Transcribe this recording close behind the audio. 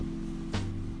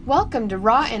Welcome to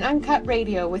Raw and Uncut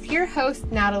Radio with your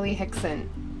host, Natalie Hickson.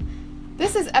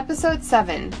 This is episode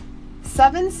 7,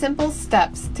 7 Simple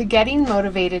Steps to Getting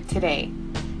Motivated Today.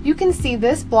 You can see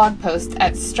this blog post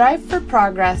at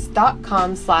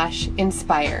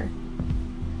striveforprogress.com/inspire.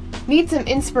 Need some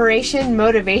inspiration,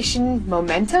 motivation,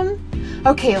 momentum?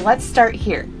 Okay, let's start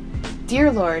here.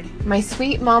 Dear Lord, my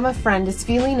sweet mama friend is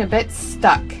feeling a bit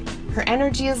stuck. Her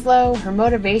energy is low, her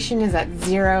motivation is at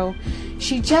 0.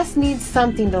 She just needs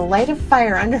something to light a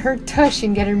fire under her tush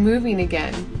and get her moving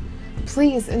again.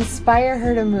 Please inspire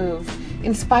her to move.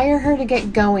 Inspire her to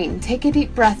get going. Take a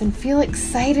deep breath and feel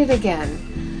excited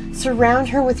again. Surround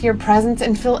her with your presence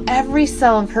and fill every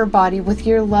cell of her body with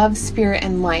your love, spirit,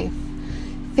 and life.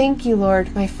 Thank you,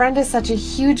 Lord. My friend is such a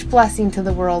huge blessing to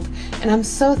the world, and I'm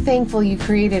so thankful you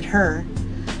created her.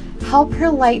 Help her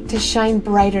light to shine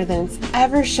brighter than it's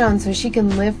ever shone so she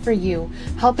can live for you,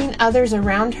 helping others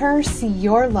around her see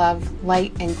your love,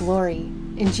 light, and glory.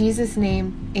 In Jesus'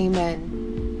 name,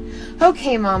 amen.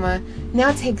 Okay, Mama,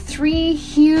 now take 3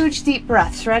 huge deep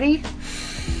breaths. Ready?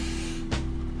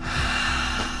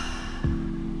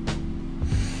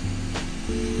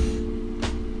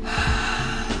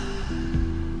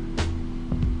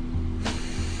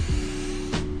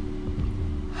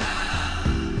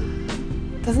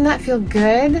 Doesn't that feel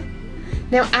good?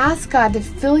 Now ask God to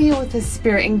fill you with His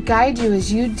Spirit and guide you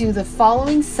as you do the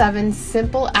following 7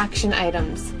 simple action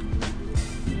items.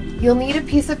 You'll need a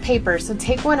piece of paper, so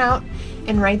take one out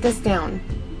and write this down.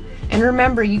 And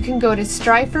remember, you can go to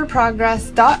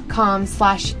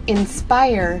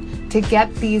striveforprogress.com/inspire to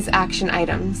get these action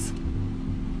items.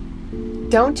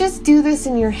 Don't just do this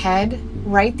in your head,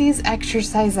 write these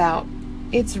exercises out.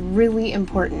 It's really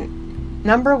important.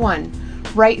 Number 1.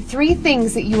 Write 3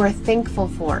 things that you are thankful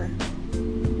for.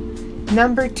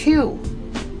 Number 2,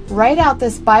 write out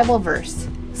this Bible verse,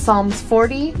 Psalms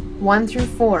 40, 1 through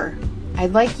 4.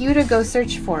 I'd like you to go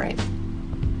search for it.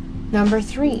 Number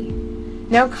 3,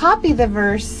 now copy the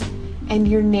verse and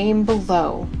your name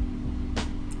below.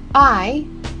 I,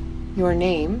 your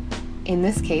name, in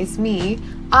this case me,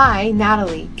 I,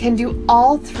 Natalie, can do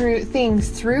all things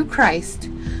through Christ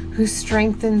who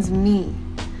strengthens me.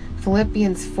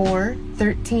 Philippians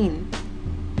 4:13.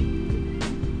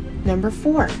 Number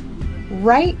 4,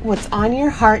 write what's on your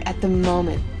heart at the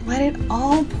moment. Let it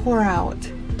all pour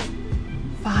out.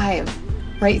 5,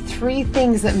 write 3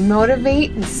 things that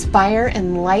motivate, inspire,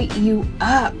 and light you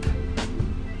up.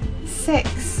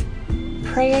 6,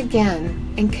 pray again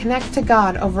and connect to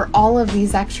God over all of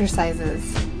these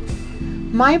exercises.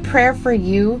 My prayer for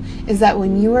you is that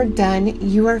when you are done,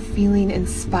 you are feeling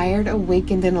inspired,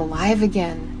 awakened, and alive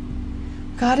again.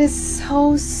 God is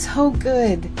so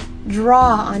good.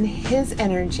 Draw on His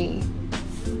energy.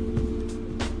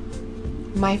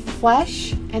 My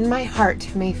flesh and my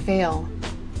heart may fail,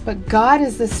 but God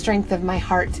is the strength of my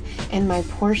heart and my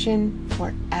portion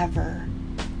forever.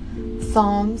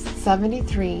 Psalms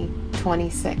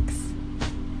 73:26.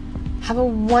 Have a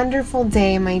wonderful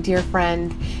day, my dear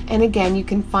friend. And again, you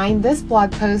can find this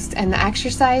blog post and the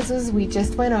exercises we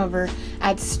just went over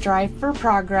at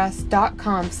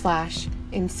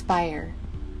striveforprogress.com/inspire.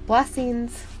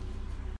 Blessings.